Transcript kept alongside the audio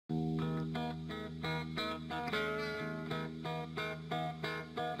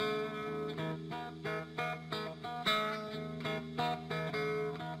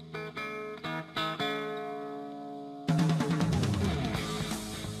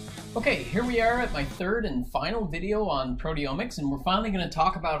Okay, here we are at my third and final video on proteomics, and we're finally going to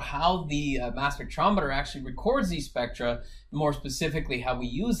talk about how the mass spectrometer actually records these spectra, more specifically how we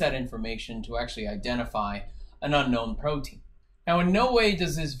use that information to actually identify an unknown protein. Now, in no way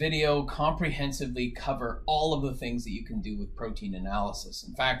does this video comprehensively cover all of the things that you can do with protein analysis.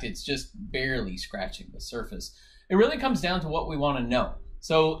 In fact, it's just barely scratching the surface. It really comes down to what we want to know.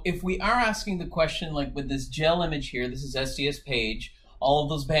 So if we are asking the question, like with this gel image here, this is SDS page, all of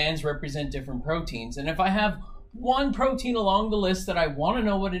those bands represent different proteins. And if I have one protein along the list that I want to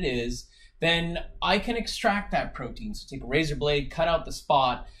know what it is, then I can extract that protein. So take a razor blade, cut out the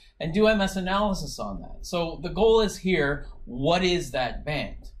spot, and do MS analysis on that. So the goal is here, what is that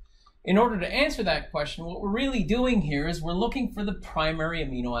band? In order to answer that question, what we're really doing here is we're looking for the primary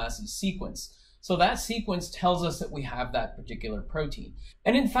amino acid sequence. So that sequence tells us that we have that particular protein.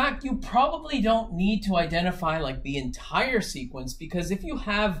 And in fact, you probably don't need to identify like the entire sequence, because if you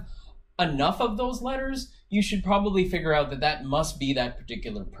have enough of those letters, you should probably figure out that that must be that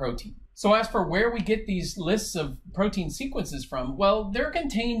particular protein. So as for where we get these lists of protein sequences from, well, they're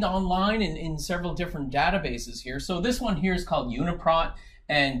contained online in several different databases here. So this one here is called UniProt.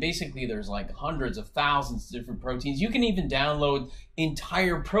 And basically there's like hundreds of thousands of different proteins. You can even download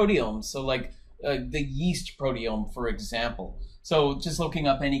entire proteomes. So like the yeast proteome, for example. So just looking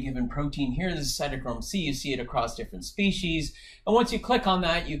up any given protein here, this is cytochrome C, you see it across different species. And once you click on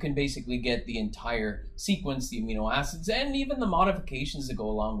that, you can basically get the entire sequence, the amino acids, and even the modifications that go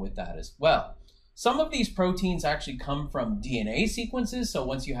along with that as well. Some of these proteins actually come from DNA sequences. So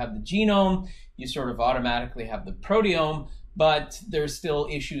once you have the genome, you sort of automatically have the proteome, but there's still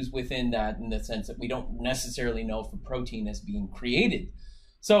issues within that in the sense that we don't necessarily know if a protein is being created.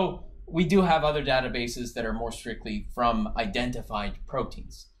 So we do have other databases that are more strictly from identified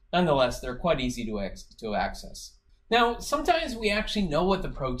proteins. Nonetheless, they're quite easy to access. Now, sometimes we actually know what the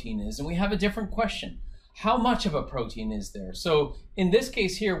protein is, and we have a different question. How much of a protein is there? So in this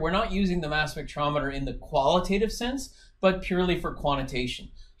case here, we're not using the mass spectrometer in the qualitative sense, but purely for quantitation.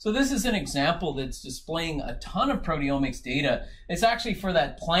 So this is an example that's displaying a ton of proteomics data. It's actually for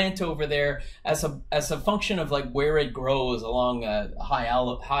that plant over there as a function of like where it grows along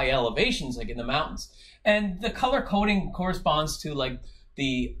high elevations, like in the mountains. And the color coding corresponds to like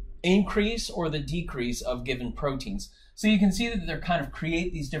the increase or the decrease of given proteins. So you can see that they're kind of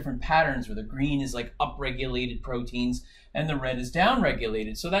create these different patterns where the green is like upregulated proteins and the red is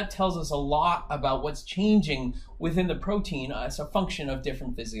downregulated. So that tells us a lot about what's changing within the protein as a function of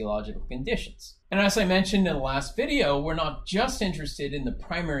different physiological conditions. And as I mentioned in the last video, we're not just interested in the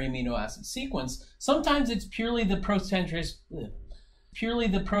primary amino acid sequence. Sometimes it's purely the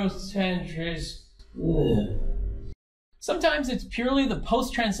Sometimes it's purely the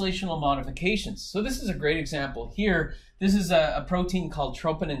post-translational modifications. So this is a great example here. This is a protein called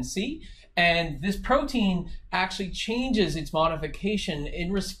troponin C, and this protein actually changes its modification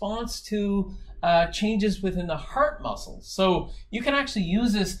in response to changes within the heart muscles. So you can actually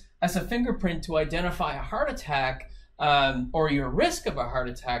use this as a fingerprint to identify a heart attack or your risk of a heart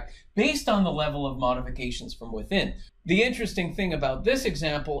attack based on the level of modifications from within. The interesting thing about this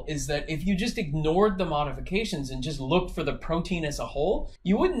example is that if you just ignored the modifications and just looked for the protein as a whole,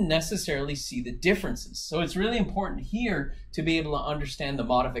 you wouldn't necessarily see the differences. So it's really important here to be able to understand the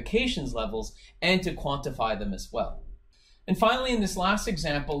modifications levels and to quantify them as well. And finally, in this last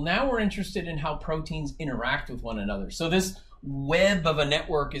example, now we're interested in how proteins interact with one another. So this web of a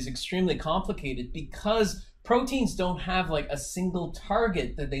network is extremely complicated because proteins don't have like a single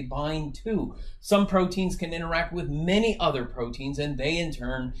target that they bind to. Some proteins can interact with many other proteins, and they in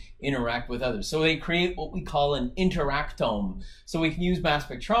turn interact with others. So they create what we call an interactome. So we can use mass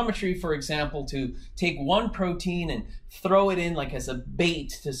spectrometry, for example, to take one protein and throw it in like as a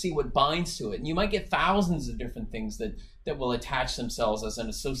bait to see what binds to it. And you might get thousands of different things that will attach themselves as an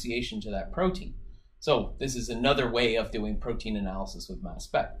association to that protein. So this is another way of doing protein analysis with mass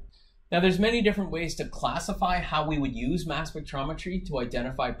spec. Now, there's many different ways to classify how we would use mass spectrometry to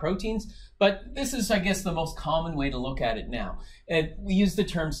identify proteins, but this is, I guess, the most common way to look at it now. And we use the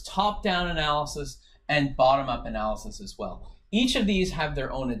terms top-down analysis and bottom-up analysis as well. Each of these have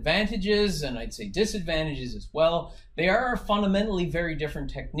their own advantages and I'd say disadvantages as well. They are fundamentally very different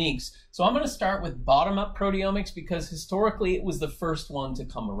techniques. So I'm going to start with bottom-up proteomics because historically it was the first one to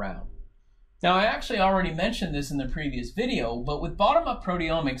come around. Now, I actually already mentioned this in the previous video, but with bottom-up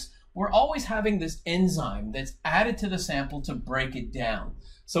proteomics, we're always having this enzyme that's added to the sample to break it down.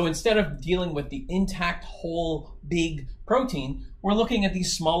 So instead of dealing with the intact whole big protein, we're looking at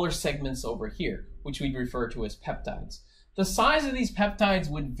these smaller segments over here, which we refer to as peptides. The size of these peptides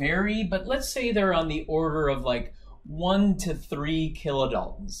would vary, but let's say they're on the order of like 1 to 3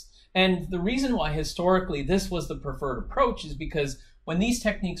 kilodaltons. And the reason why historically this was the preferred approach is because when these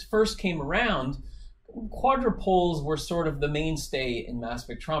techniques first came around, quadrupoles were sort of the mainstay in mass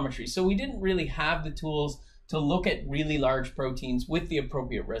spectrometry. So we didn't really have the tools to look at really large proteins with the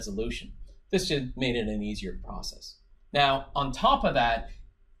appropriate resolution. This just made it an easier process. Now, on top of that,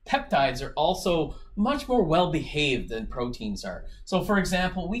 peptides are also much more well-behaved than proteins are. So for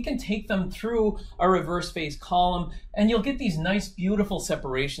example, we can take them through a reverse phase column and you'll get these nice, beautiful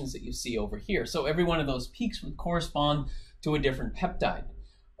separations that you see over here. So every one of those peaks would correspond to a different peptide.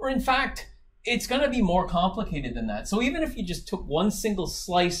 Or in fact, it's going to be more complicated than that. So even if you just took one single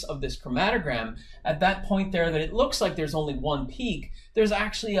slice of this chromatogram, at that point there that it looks like there's only one peak, there's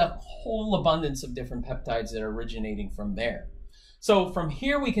actually a whole abundance of different peptides that are originating from there. So from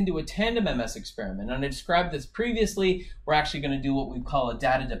here we can do a tandem MS experiment. And I described this previously. We're actually going to do what we call a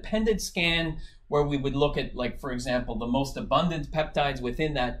data-dependent scan, where we would look at, like, for example, the most abundant peptides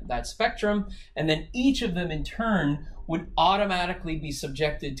within that spectrum, and then each of them in turn would automatically be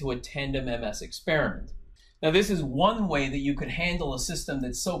subjected to a tandem MS experiment. Now, this is one way that you could handle a system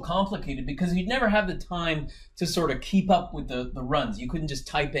that's so complicated because you'd never have the time to sort of keep up with the runs. You couldn't just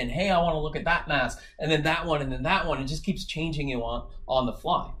type in, hey, I want to look at that mass, and then that one, and then that one. It just keeps changing you on the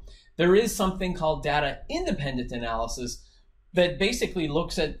fly. There is something called data-independent analysis that basically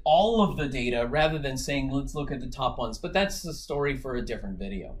looks at all of the data rather than saying, let's look at the top ones. But that's the story for a different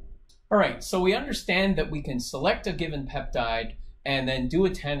video. All right, so we understand that we can select a given peptide and then do a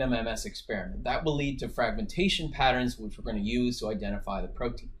tandem MS experiment. That will lead to fragmentation patterns, which we're going to use to identify the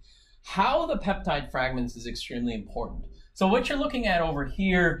protein. How the peptide fragments is extremely important. So what you're looking at over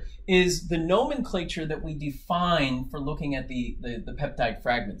here is the nomenclature that we define for looking at the peptide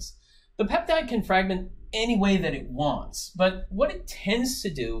fragments. The peptide can fragment any way that it wants, but what it tends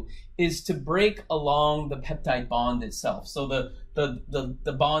to do is to break along the peptide bond itself. So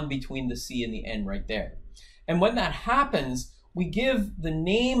the bond between the C and the N right there. And when that happens, we give the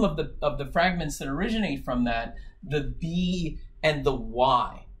name of the fragments that originate from that, the B and the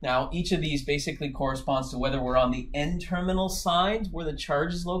Y. Now, each of these basically corresponds to whether we're on the N-terminal side where the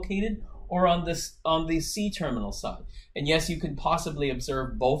charge is located or on the C-terminal side. And yes, you could possibly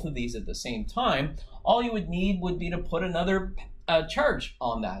observe both of these at the same time. All you would need would be to put another charge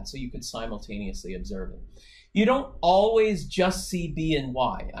on that so you could simultaneously observe it. You don't always just see B and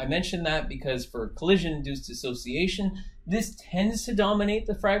Y. I mentioned that because for collision-induced dissociation, this tends to dominate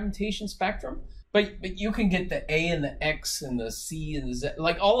the fragmentation spectrum, but you can get the A and the X and the C and the Z,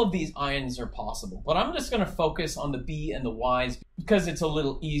 like all of these ions are possible. But I'm just going to focus on the B and the Ys because it's a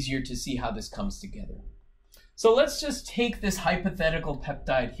little easier to see how this comes together. So let's just take this hypothetical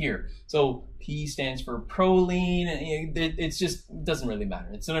peptide here. So P stands for proline, and it just doesn't really matter.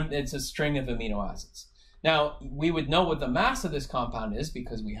 It's a string of amino acids. Now, we would know what the mass of this compound is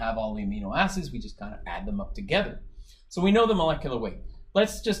because we have all the amino acids. We just kind of add them up together. So we know the molecular weight.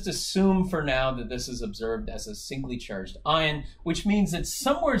 Let's just assume for now that this is observed as a singly charged ion, which means that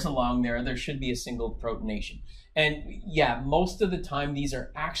somewhere along there should be a single protonation. And yeah, most of the time these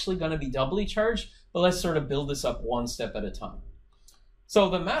are actually going to be doubly charged, but let's sort of build this up one step at a time. So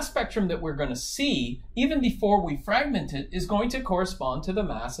the mass spectrum that we're going to see, even before we fragment it, is going to correspond to the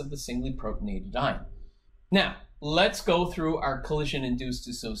mass of the singly protonated ion. Now, let's go through our collision-induced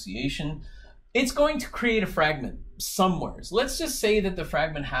dissociation. It's going to create a fragment somewhere. So let's just say that the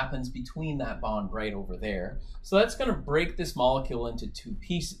fragment happens between that bond right over there. So that's going to break this molecule into two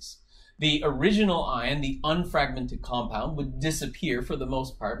pieces. The original ion, the unfragmented compound, would disappear for the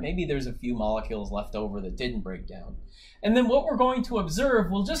most part. Maybe there's a few molecules left over that didn't break down. And then what we're going to observe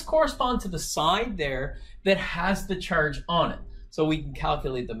will just correspond to the side there that has the charge on it. So we can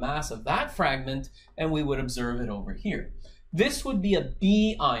calculate the mass of that fragment and we would observe it over here. This would be a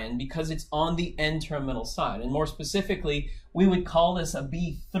B ion because it's on the N-terminal side. And more specifically, we would call this a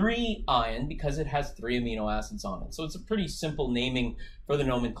B3 ion because it has 3 amino acids on it. So it's a pretty simple naming for the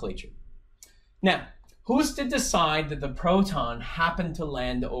nomenclature. Now, who's to decide that the proton happened to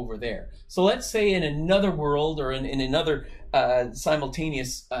land over there? So let's say in another world or in another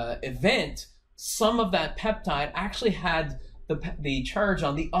simultaneous event, some of that peptide actually had the charge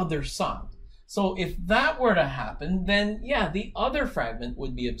on the other side. So if that were to happen, then yeah, the other fragment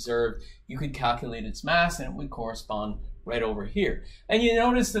would be observed. You could calculate its mass and it would correspond right over here. And you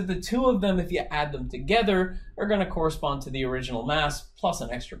notice that the two of them, if you add them together, are going to correspond to the original mass plus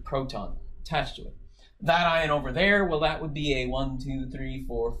an extra proton attached to it. That ion over there, well, that would be a 1, 2, 3,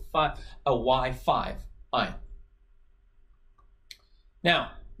 4, 5, a Y5 ion.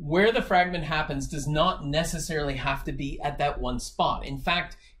 Now, where the fragment happens does not necessarily have to be at that one spot. In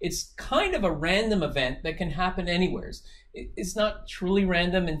fact, it's kind of a random event that can happen anywhere. It's not truly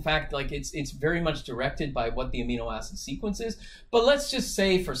random. In fact, like it's very much directed by what the amino acid sequence is. But let's just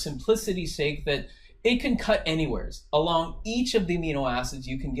say, for simplicity's sake, that it can cut anywhere. Along each of the amino acids,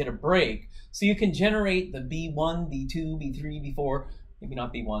 you can get a break. So you can generate the B1, B2, B3, B4, maybe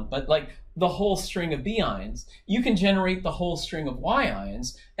not B1, but like the whole string of B ions. You can generate the whole string of Y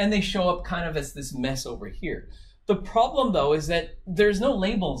ions, and they show up kind of as this mess over here. The problem, though, is that there's no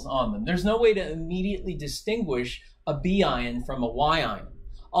labels on them. There's no way to immediately distinguish a B ion from a Y ion.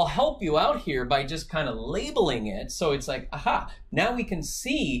 I'll help you out here by just kind of labeling it. So it's like, aha, now we can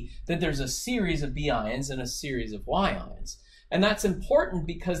see that there's a series of B ions and a series of Y ions. And that's important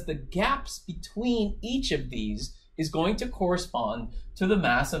because the gaps between each of these is going to correspond to the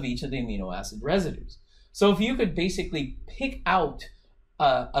mass of each of the amino acid residues. So if you could basically pick out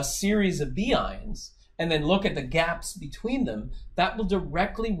a series of B ions and then look at the gaps between them, that will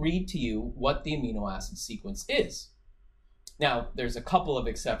directly read to you what the amino acid sequence is. Now, there's a couple of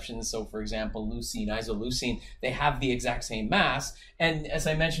exceptions. So for example, leucine, isoleucine, they have the exact same mass. And as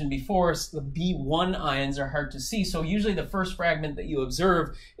I mentioned before, the B1 ions are hard to see. So usually the first fragment that you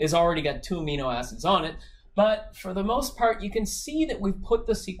observe is already got 2 amino acids on it. But for the most part, you can see that we've put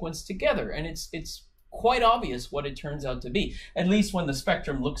the sequence together, and it's quite obvious what it turns out to be, at least when the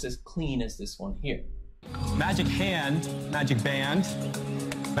spectrum looks as clean as this one here. Magic hand, magic band,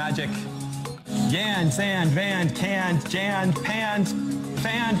 magic yan, sand, van, canned, jan, panned,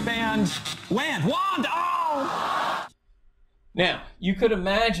 fan, band, wand, wand, oh! Now, you could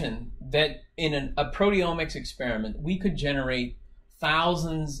imagine that in a proteomics experiment, we could generate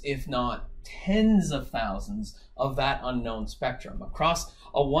thousands, if not tens of thousands of that unknown spectrum. Across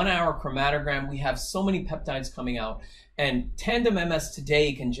a 1-hour chromatogram, we have so many peptides coming out, and tandem MS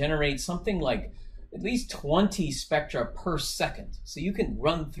today can generate something like at least 20 spectra per second. So you can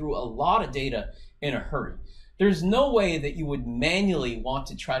run through a lot of data in a hurry. There's no way that you would manually want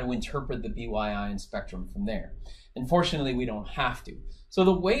to try to interpret the BY ion spectrum from there. Unfortunately, we don't have to. So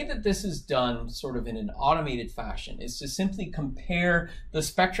the way that this is done sort of in an automated fashion is to simply compare the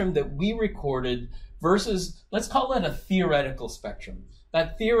spectrum that we recorded versus, let's call it a theoretical spectrum.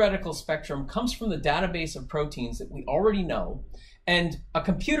 That theoretical spectrum comes from the database of proteins that we already know, and a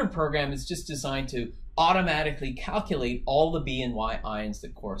computer program is just designed to automatically calculate all the B and Y ions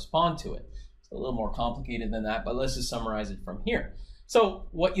that correspond to it. It's a little more complicated than that, but let's just summarize it from here. So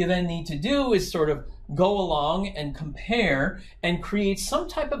what you then need to do is sort of go along and compare and create some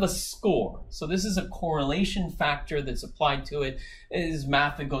type of a score. So this is a correlation factor that's applied to it. There's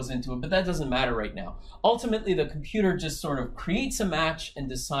math that goes into it, but that doesn't matter right now. Ultimately, the computer just sort of creates a match and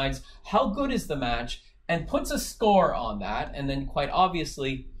decides how good is the match and puts a score on that. And then quite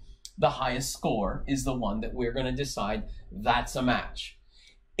obviously, the highest score is the one that we're going to decide that's a match.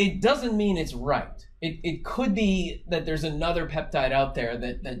 It doesn't mean it's right. It could be that there's another peptide out there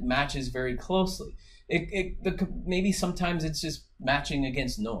that matches very closely. Maybe sometimes it's just matching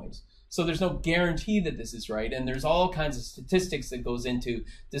against noise. So there's no guarantee that this is right, and there's all kinds of statistics that goes into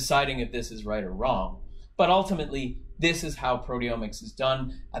deciding if this is right or wrong. But ultimately, this is how proteomics is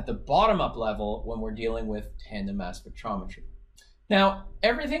done at the bottom-up level when we're dealing with tandem mass spectrometry. Now,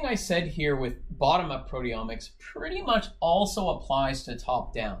 everything I said here with bottom-up proteomics pretty much also applies to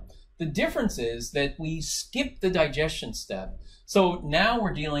top-down. The difference is that we skip the digestion step. So now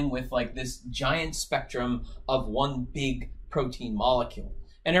we're dealing with like this giant spectrum of one big protein molecule.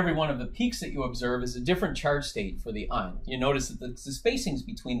 And every one of the peaks that you observe is a different charge state for the ion. You notice that the spacings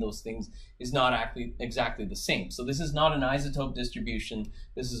between those things is not actually exactly the same. So this is not an isotope distribution.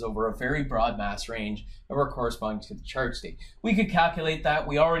 This is over a very broad mass range, and we're corresponding to the charge state. We could calculate that.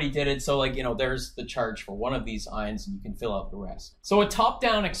 We already did it. So like, there's the charge for one of these ions, and you can fill out the rest. So a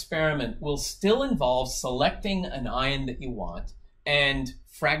top-down experiment will still involve selecting an ion that you want and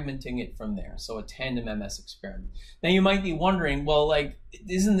fragmenting it from there. So a tandem MS experiment. Now you might be wondering, well, like,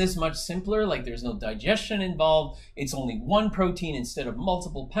 isn't this much simpler? Like there's no digestion involved. It's only one protein instead of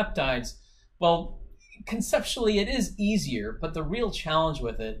multiple peptides. Well, conceptually it is easier, but the real challenge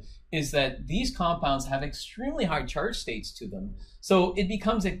with it is that these compounds have extremely high charge states to them. So it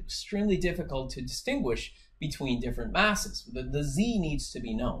becomes extremely difficult to distinguish between different masses. The Z needs to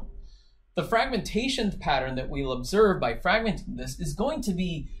be known. The fragmentation pattern that we'll observe by fragmenting this is going to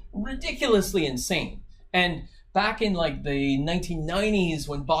be ridiculously insane. And back in like the 1990s,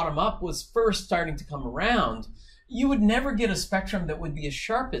 when bottom-up was first starting to come around, you would never get a spectrum that would be as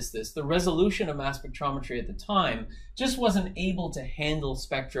sharp as this. The resolution of mass spectrometry at the time just wasn't able to handle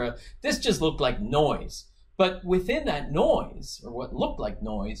spectra. This just looked like noise. But within that noise, or what looked like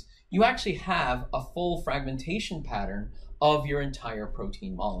noise, you actually have a full fragmentation pattern of your entire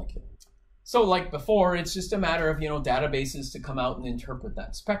protein molecule. So like before, it's just a matter of, databases to come out and interpret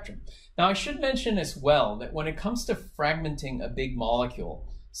that spectrum. Now, I should mention as well that when it comes to fragmenting a big molecule,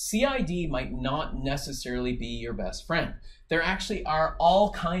 CID might not necessarily be your best friend. There actually are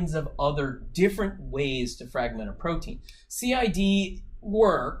all kinds of other different ways to fragment a protein. CID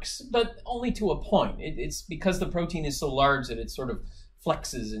works, but only to a point. It's because the protein is so large that it sort of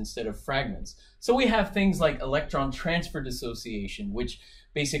flexes instead of fragments. So we have things like electron transfer dissociation, which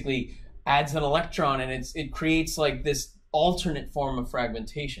basically adds an electron and it creates like this alternate form of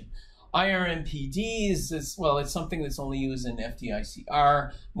fragmentation. IRMPD is well, it's something that's only used in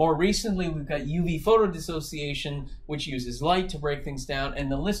FDICR. More recently, we've got UV photodissociation, which uses light to break things down,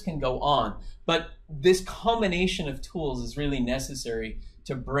 and the list can go on. But this combination of tools is really necessary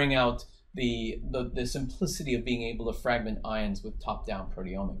to bring out the simplicity of being able to fragment ions with top-down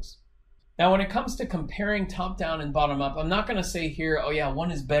proteomics. Now, when it comes to comparing top-down and bottom-up, I'm not going to say here, oh yeah,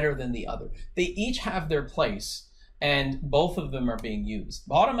 one is better than the other. They each have their place, and both of them are being used.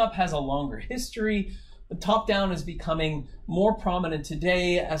 Bottom-up has a longer history. The top-down is becoming more prominent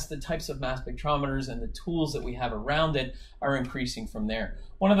today as the types of mass spectrometers and the tools that we have around it are increasing from there.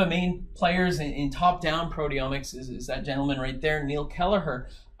 One of the main players in top-down proteomics is that gentleman right there, Neil Kelleher,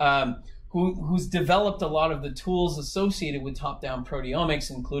 who's developed a lot of the tools associated with top-down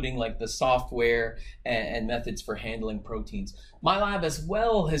proteomics, including like the software and methods for handling proteins. My lab as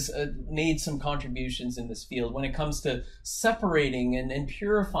well has made some contributions in this field when it comes to separating and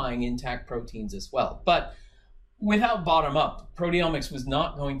purifying intact proteins as well. But without bottom-up, proteomics was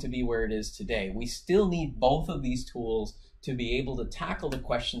not going to be where it is today. We still need both of these tools to be able to tackle the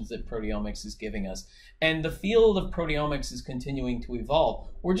questions that proteomics is giving us. And the field of proteomics is continuing to evolve.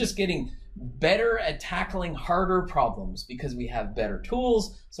 We're just getting better at tackling harder problems because we have better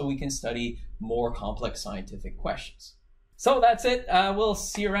tools, so we can study more complex scientific questions. So that's it. We'll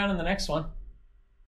see you around in the next one.